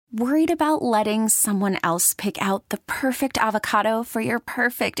Worried about letting someone else pick out the perfect avocado for your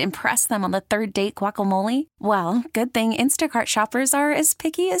perfect impress them on the third date guacamole? Well, good thing Instacart shoppers are as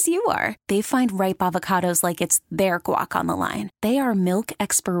picky as you are. They find ripe avocados like it's their guac on the line. They are milk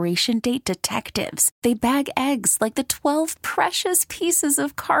expiration date detectives. They bag eggs like the 12 precious pieces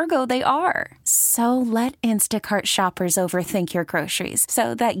of cargo they are. So let Instacart shoppers overthink your groceries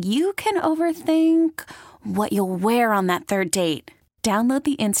so that you can overthink what you'll wear on that third date. Download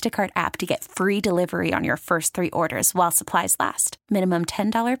the Instacart app to get free delivery on your first 3 orders while supplies last. Minimum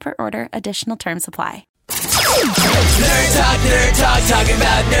 $10 per order. Additional terms apply. Nerd Talk, talking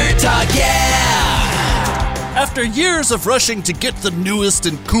about Nerd Talk, yeah! After years of rushing to get the newest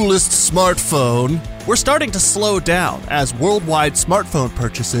and coolest smartphone, we're starting to slow down as worldwide smartphone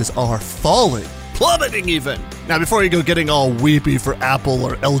purchases are falling, plummeting even. Now, before you go getting all weepy for Apple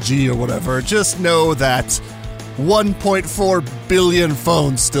or LG or whatever, just know that 1.4 billion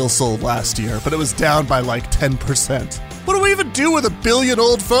phones still sold last year, but it was down by like 10%. What do we even do with a billion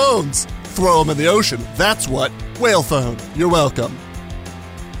old phones? Throw them in the ocean. That's what. Whale phone. You're welcome.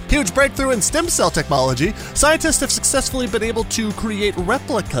 Huge breakthrough in stem cell technology. Scientists have successfully been able to create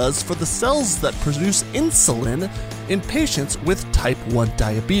replicas for the cells that produce insulin in patients with type 1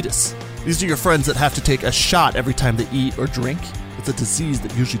 diabetes. These are your friends that have to take a shot every time they eat or drink. It's a disease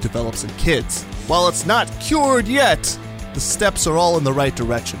that usually develops in kids. While it's not cured yet, the steps are all in the right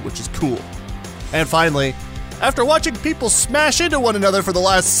direction, which is cool. And finally, after watching people smash into one another for the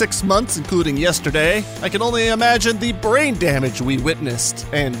last 6 months, including yesterday, I can only imagine the brain damage we witnessed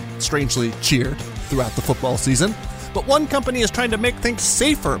and strangely cheered throughout the football season. But one company is trying to make things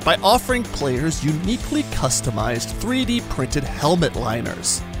safer by offering players uniquely customized 3D printed helmet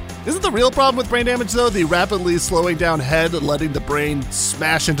liners. Isn't the real problem with brain damage, though, the rapidly slowing down head and letting the brain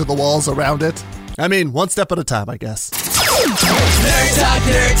smash into the walls around it? I mean, one step at a time, I guess. Nerd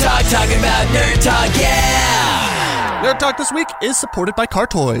Talk, talking about Nerd Talk, yeah! Nerd Talk this week is supported by Car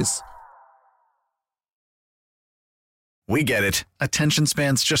Toys. We get it. Attention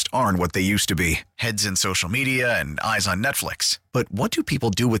spans just aren't what they used to be. Heads in social media and eyes on Netflix. But what do people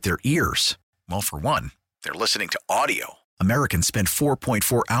do with their ears? Well, for one, they're listening to audio. Americans spend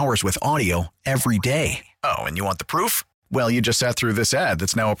 4.4 hours with audio every day. Oh, and you want the proof? Well, you just sat through this ad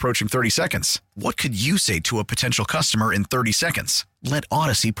that's now approaching 30 seconds. What could you say to a potential customer in 30 seconds? Let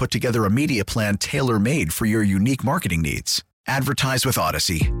Odyssey put together a media plan tailor-made for your unique marketing needs. Advertise with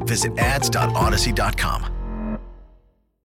Odyssey. Visit ads.odyssey.com.